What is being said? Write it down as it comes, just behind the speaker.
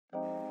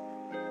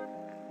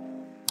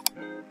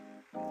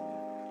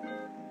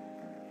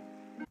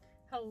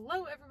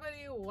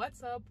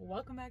what's up?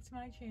 Welcome back to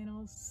my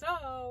channel.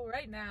 So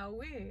right now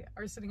we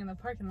are sitting in the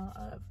parking lot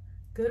of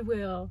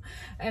Goodwill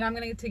and I'm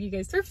gonna take you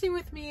guys thrifting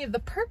with me. The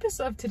purpose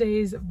of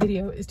today's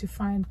video is to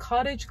find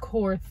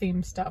CottageCore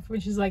theme stuff,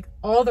 which is like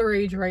all the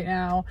rage right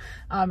now.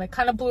 It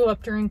kind of blew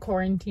up during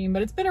quarantine,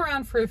 but it's been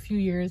around for a few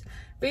years.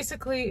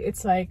 Basically,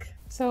 it's like,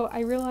 so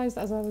I realized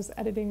as I was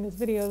editing this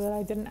video that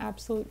I did an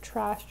absolute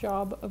trash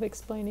job of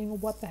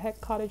explaining what the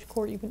heck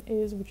CottageCore even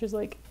is, which is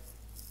like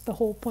the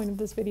whole point of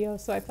this video.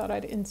 So I thought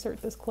I'd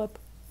insert this clip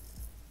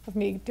of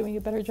me doing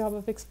a better job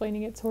of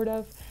explaining it, sort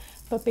of.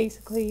 But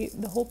basically,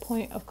 the whole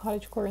point of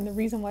CottageCore and the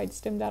reason why it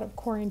stemmed out of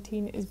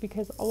quarantine is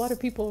because a lot of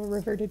people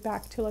reverted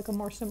back to like a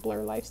more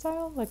simpler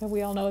lifestyle. Like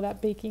we all know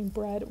that baking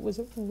bread was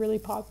really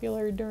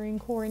popular during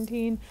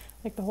quarantine,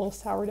 like the whole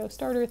sourdough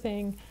starter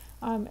thing.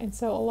 And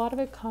so a lot of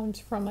it comes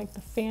from like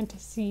the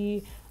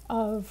fantasy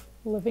of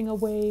living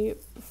away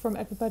from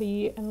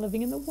everybody and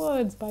living in the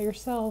woods by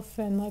yourself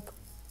and like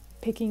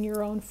picking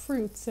your own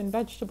fruits and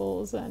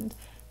vegetables and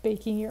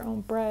baking your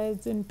own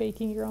breads and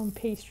baking your own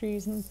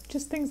pastries and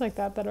just things like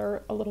that that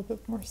are a little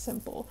bit more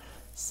simple.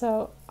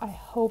 So I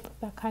hope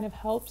that kind of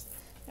helps.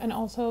 And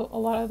also a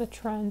lot of the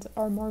trends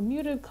are more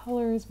muted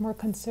colors, more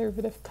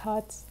conservative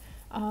cuts,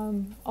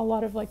 a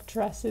lot of like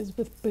dresses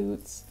with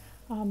boots,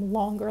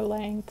 longer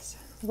lengths,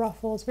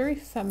 ruffles, very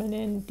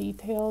feminine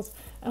details,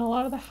 and a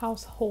lot of the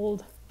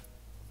household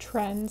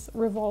trends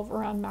revolve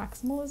around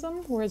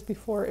maximalism, whereas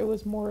before it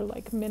was more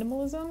like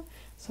minimalism.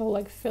 So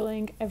like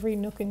filling every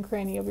nook and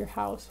cranny of your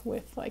house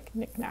with like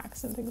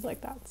knickknacks and things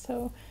like that.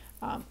 So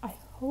I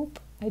hope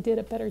I did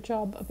a better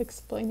job of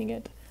explaining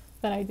it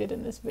than I did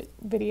in this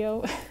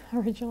video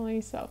originally.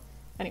 So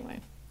anyway,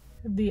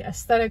 the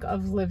aesthetic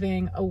of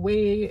living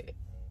away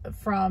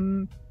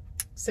from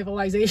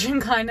civilization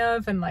kind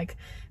of, and like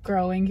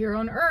growing your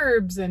own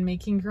herbs and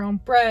making your own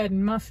bread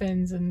and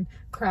muffins and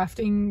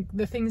crafting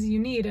the things you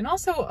need. And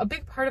also a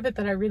big part of it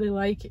that I really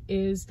like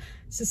is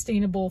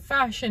sustainable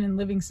fashion and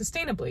living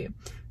sustainably.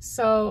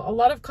 So a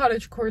lot of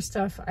CottageCore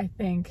stuff I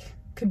think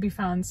could be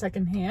found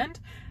secondhand.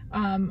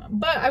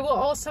 But I will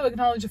also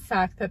acknowledge the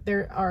fact that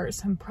there are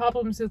some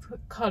problems with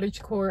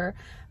CottageCore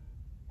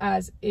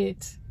as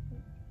it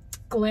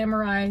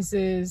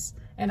glamorizes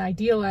and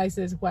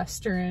idealizes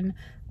Western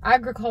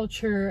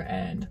agriculture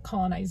and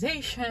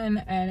colonization,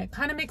 and it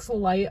kind of makes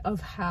light of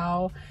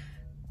how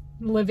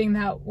living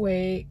that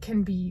way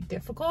can be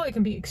difficult. It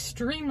can be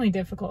extremely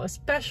difficult,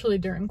 especially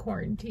during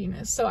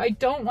quarantine. So I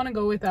don't want to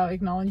go without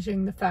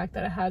acknowledging the fact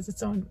that it has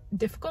its own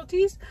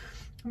difficulties,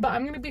 but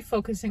I'm going to be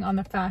focusing on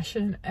the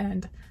fashion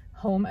and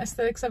home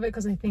aesthetics of it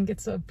because I think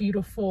it's a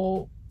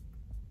beautiful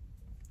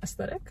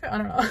aesthetic. I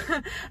don't know.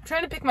 I'm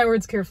trying to pick my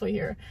words carefully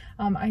here.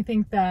 I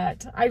think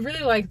that I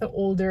really like the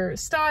older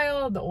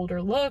style, the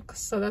older look.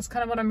 So that's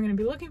kind of what I'm going to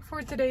be looking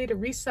for today to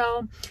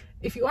resell.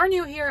 If you are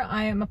new here,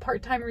 I am a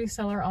part-time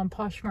reseller on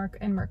Poshmark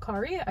and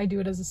Mercari. I do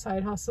it as a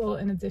side hustle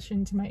in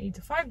addition to my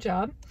 8-to-5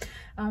 job.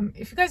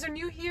 If you guys are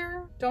new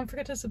here, don't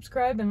forget to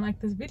subscribe and like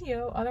this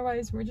video.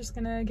 Otherwise, we're just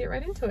gonna get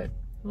right into it.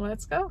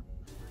 Let's go.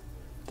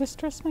 This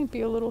dress might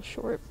be a little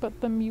short,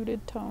 but the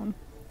muted tone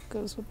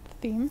goes with the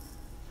theme.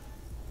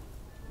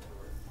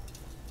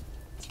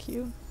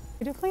 Cute.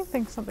 I definitely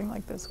think something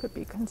like this could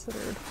be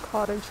considered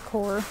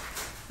CottageCore.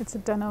 It's a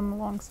denim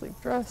long sleeve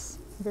dress,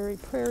 very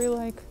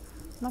prairie-like.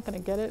 I'm not gonna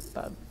get it,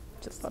 but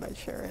just thought I'd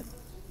share it.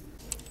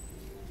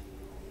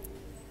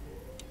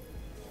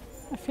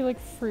 I feel like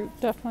fruit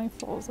definitely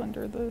falls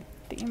under the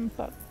theme,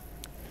 but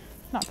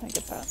not gonna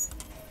get that.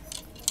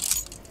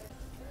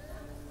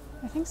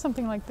 I think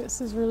something like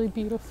this is really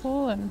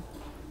beautiful, and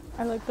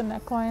I like the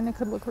neckline. It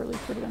could look really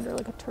pretty under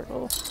like a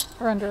turtle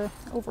or under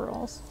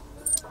overalls.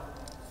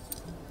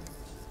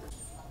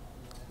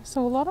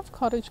 So a lot of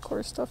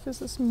CottageCore stuff is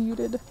this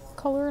muted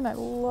color, and I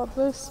love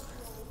this.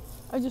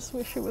 I just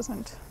wish it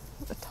wasn't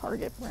a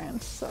Target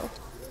brand, so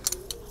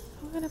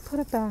I'm gonna put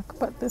it back,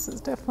 but this is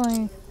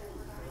definitely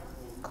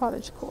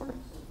CottageCore.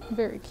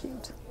 Very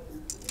cute.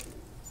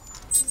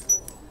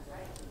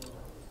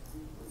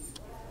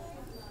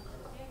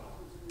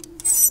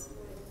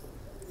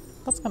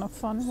 That's kind of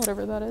fun,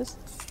 whatever that is.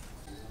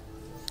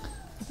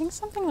 I think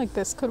something like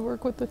this could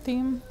work with the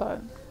theme,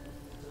 but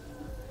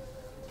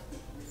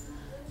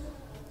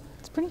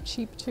pretty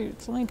cheap too.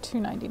 It's only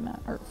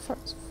 $2.99 or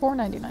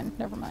 $4.99.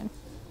 Never mind.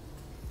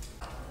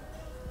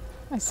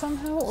 I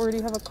somehow already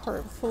have a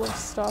cart full of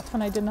stuff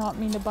and I did not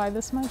mean to buy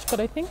this much,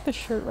 but I think the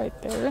shirt right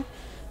there,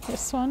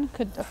 this one,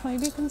 could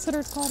definitely be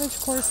considered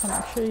CottageCore. So I'm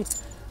actually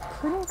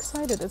pretty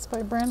excited. It's by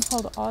a brand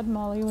called Odd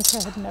Molly, which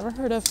I had never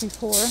heard of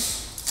before.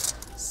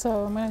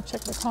 So I'm gonna check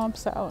the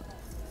comps out.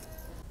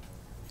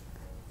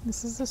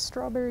 This is a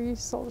strawberry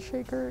salt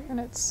shaker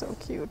and it's so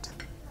cute.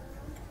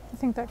 I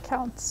think that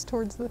counts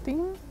towards the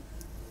theme.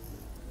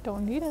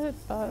 Don't need it,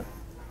 but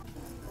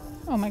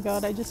oh my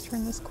god, I just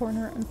turned this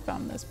corner and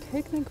found this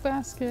picnic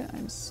basket.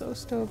 I'm so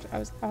stoked. I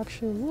was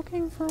actually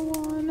looking for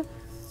one.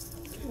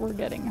 We're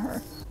getting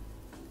her.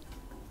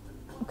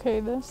 Okay,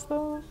 this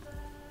though,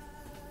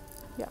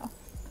 yeah,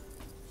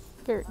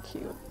 very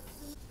cute.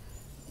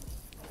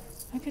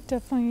 I could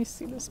definitely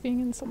see this being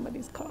in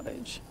somebody's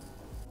cottage.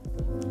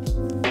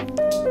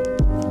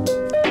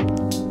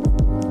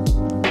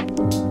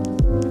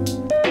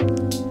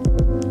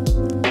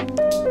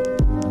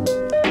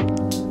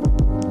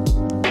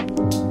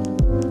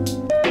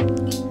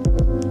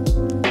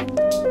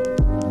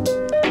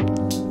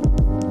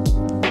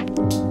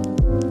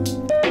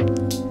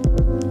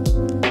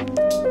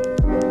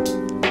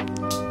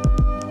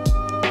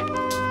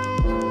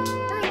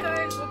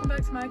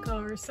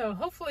 So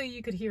hopefully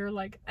you could hear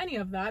like any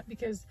of that,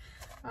 because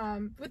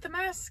with the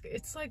mask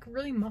it's like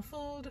really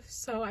muffled,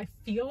 so I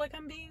feel like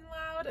I'm being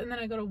loud, and then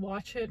I go to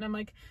watch it and I'm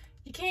like,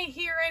 you can't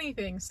hear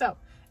anything. So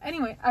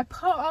anyway, I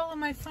put all of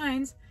my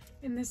finds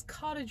in this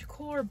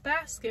CottageCore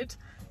basket,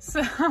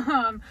 so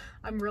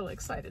I'm really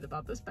excited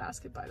about this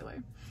basket. By the way,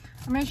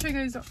 I'm gonna show you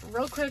guys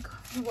real quick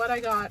what I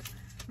got.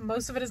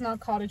 Most of it is not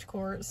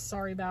CottageCore,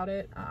 sorry about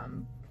it.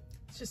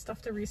 It's just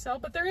stuff to resell,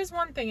 but there is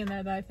one thing in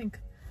there that I think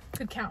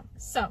could count.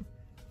 So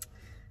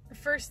the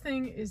first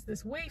thing is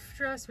this waif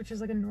dress, which is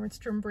like a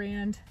Nordstrom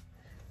brand.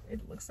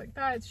 It looks like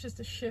that. It's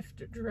just a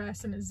shift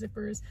dress and a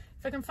zippers.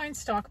 If I can find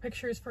stock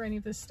pictures for any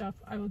of this stuff,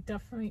 I will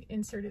definitely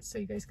insert it so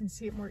you guys can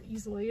see it more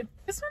easily.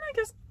 This one, I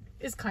guess,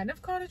 is kind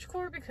of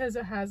CottageCore because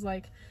it has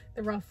like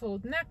the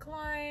ruffled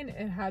neckline,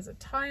 it has a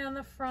tie on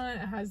the front,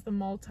 it has the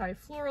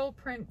multi-floral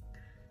print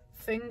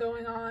thing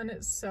going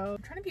on. So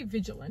I'm trying to be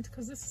vigilant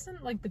because this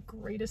isn't like the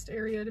greatest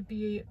area to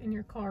be in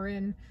your car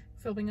in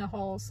filming a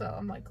haul, so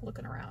I'm like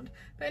looking around.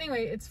 But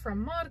anyway, it's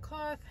from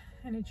ModCloth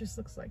and it just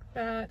looks like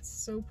that.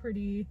 So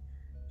pretty.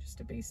 Just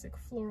a basic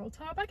floral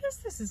top. I guess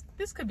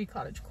this could be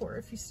CottageCore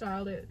if you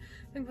styled it,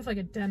 I think, with like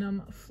a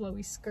denim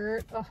flowy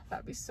skirt. Oh,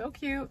 that'd be so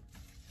cute.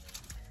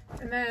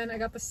 And then I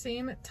got the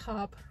same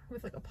top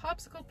with like a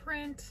popsicle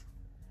print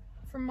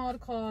from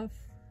ModCloth,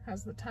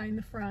 has the tie in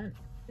the front.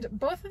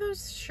 Both of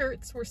those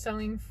shirts were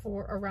selling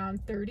for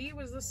around $30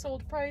 was the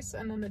sold price,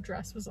 and then the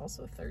dress was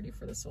also $30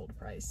 for the sold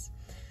price.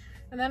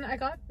 And then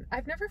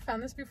I've never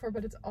found this before,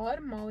 but it's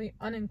Odd Molly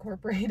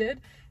unincorporated.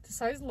 It's a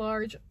size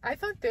large. I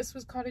thought this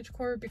was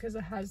CottageCore because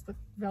it has the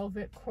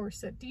velvet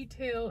corset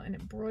detail and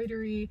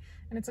embroidery,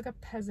 and it's like a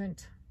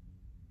peasant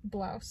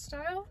blouse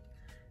style.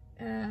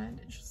 And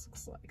it just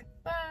looks like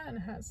that, and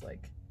it has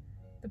like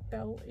the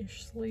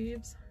bell-ish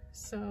sleeves.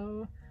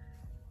 So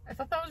I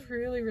thought that was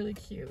really, really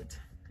cute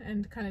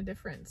and kind of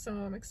different. So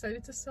I'm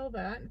excited to sell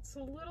that. It's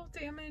a little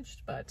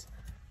damaged, but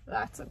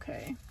that's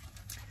okay.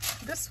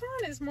 This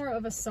one is more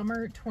of a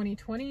summer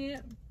 2020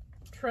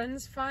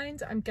 trends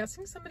find. I'm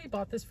guessing somebody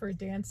bought this for a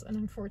dance and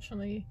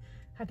unfortunately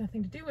had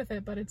nothing to do with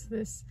it, but it's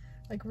this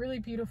like really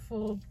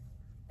beautiful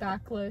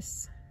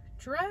backless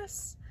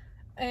dress,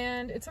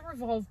 and it's a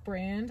Revolve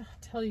brand.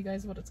 I'll tell you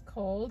guys what it's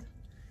called.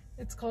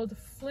 It's called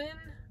Flynn,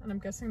 and I'm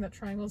guessing that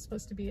triangle is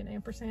supposed to be an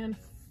ampersand.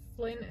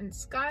 Flynn and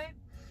Sky.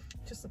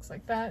 It just looks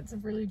like that. It's a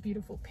really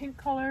beautiful pink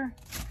color.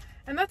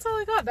 And that's all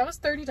I got. That was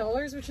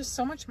 $30, which is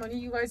so much money,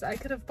 you guys. I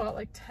could have bought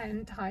like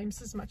 10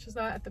 times as much as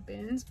that at the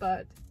bins,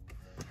 but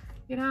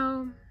you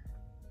know,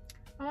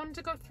 I wanted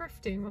to go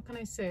thrifting. What can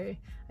I say?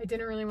 I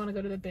didn't really want to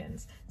go to the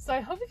bins. So I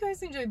hope you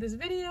guys enjoyed this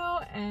video,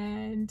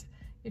 and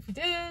if you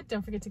did,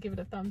 don't forget to give it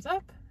a thumbs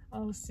up.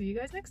 I'll see you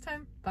guys next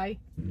time. Bye.